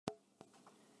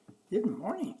Good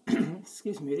morning.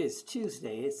 Excuse me, it is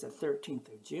Tuesday. It's the 13th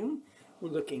of June. We're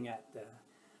looking at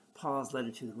Paul's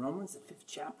letter to the Romans, the 5th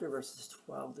chapter, verses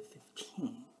 12 to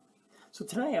 15. So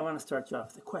tonight I want to start you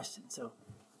off with a question. So,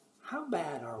 how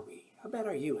bad are we? How bad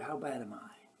are you? How bad am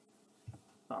I?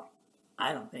 Well,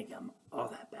 I don't think I'm all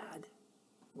that bad.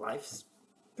 Life's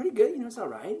pretty good. It's all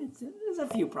right. There's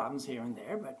a few problems here and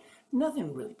there, but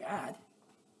nothing really bad.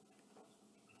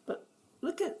 But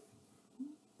look at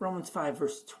Romans 5,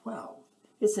 verse 12.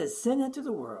 It says, sin entered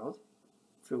the world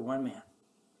through one man,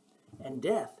 and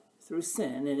death through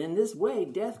sin. And in this way,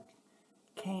 death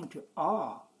came to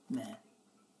all men,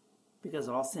 because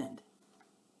all sinned.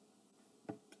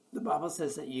 The Bible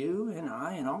says that you and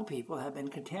I and all people have been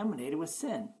contaminated with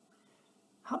sin.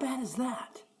 How bad is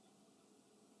that?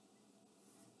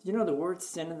 Do you know the word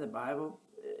sin in the Bible?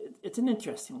 It's an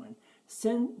interesting one.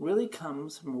 Sin really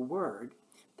comes from a word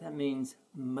that means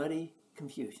muddy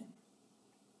confusion.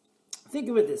 Think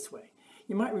of it this way.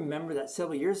 You might remember that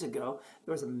several years ago,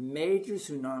 there was a major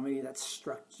tsunami that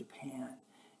struck Japan.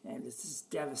 And this is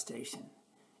devastation.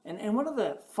 And one of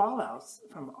the fallouts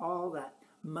from all that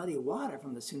muddy water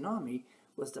from the tsunami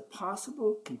was the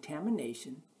possible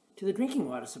contamination to the drinking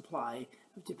water supply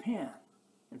of Japan.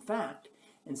 In fact,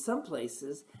 in some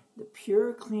places, the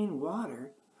pure, clean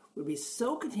water would be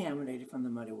so contaminated from the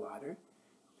muddy water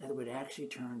that it would actually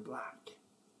turn black.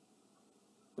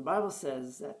 The Bible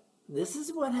says that this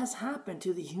is what has happened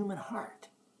to the human heart.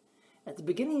 At the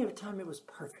beginning of time, it was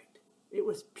perfect. It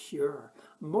was pure,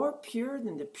 more pure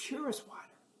than the purest water.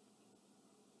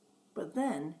 But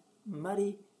then,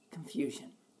 muddy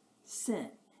confusion, sin,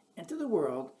 entered the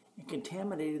world and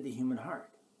contaminated the human heart.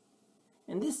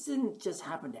 And this didn't just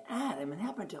happen to Adam, it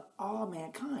happened to all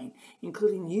mankind,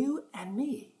 including you and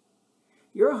me.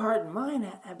 Your heart and mine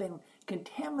have been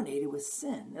contaminated with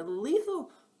sin, a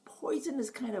lethal, poisonous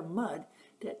kind of mud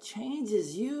that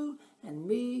changes you and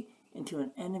me into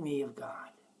an enemy of God.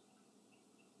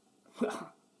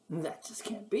 Well, that just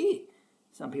can't be,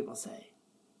 some people say.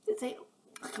 They say,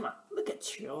 come on, look at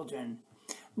children.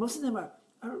 Most of them are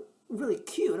really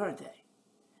cute, aren't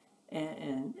they?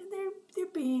 And they're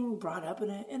being brought up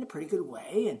in a pretty good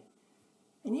way.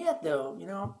 And yet,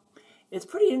 though, it's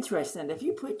pretty interesting that if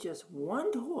you put just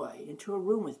one toy into a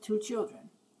room with two children,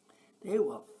 they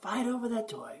will fight over that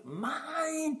toy.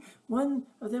 Mine! One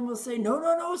of them will say, no,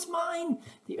 it's mine.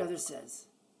 The other says,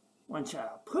 one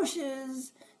child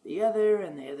pushes the other,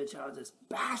 and the other child just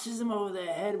bashes them over the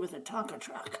head with a Tonka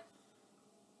truck.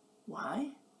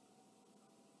 Why?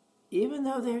 Even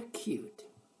though they're cute,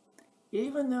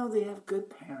 even though they have good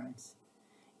parents,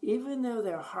 even though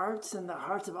their hearts and the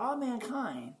hearts of all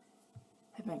mankind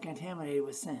have been contaminated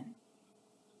with sin,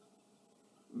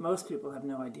 most people have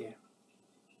no idea.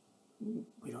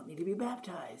 We don't need to be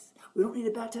baptized. We don't need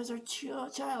to baptize our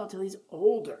child till he's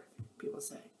older, people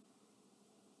say.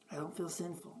 I don't feel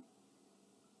sinful.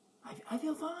 I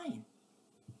feel fine.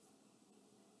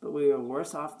 But we are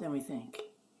worse off than we think.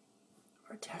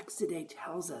 Our text today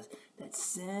tells us that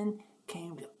sin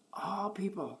came to all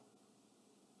people.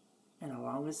 And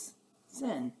along with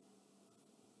sin,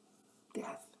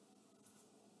 death.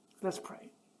 Let's pray.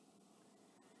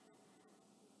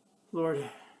 Lord,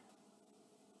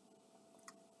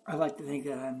 I like to think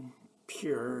that I'm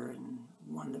pure and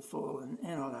wonderful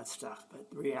and all that stuff, but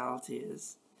the reality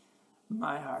is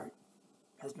my heart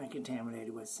has been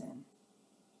contaminated with sin,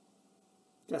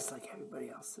 just like everybody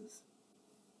else's.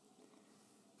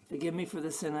 Forgive me for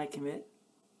the sin I commit.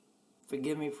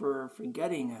 Forgive me for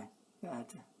forgetting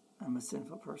that I'm a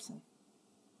sinful person.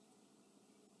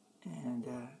 And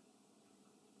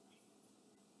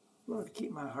Lord,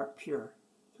 keep my heart pure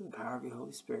through the power of your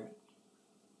Holy Spirit.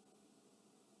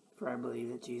 For I believe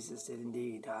that Jesus did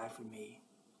indeed die for me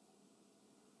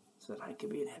so that I could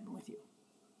be in heaven with you.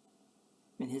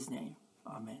 In his name,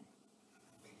 amen.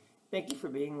 Thank you for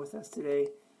being with us today.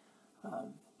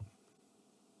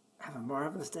 Have a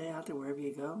marvelous day out there wherever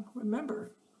you go.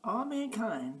 Remember, all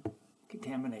mankind,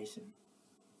 contamination,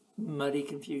 muddy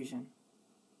confusion.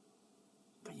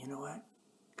 But you know what?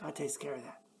 God takes care of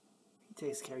that. He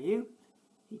takes care of you.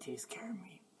 He takes care of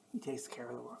me. He takes care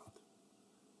of the world.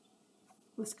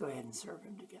 Let's go ahead and serve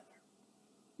him together.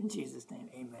 In Jesus' name,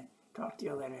 amen. Talk to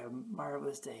you later. Have a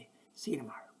marvelous day. See you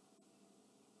tomorrow.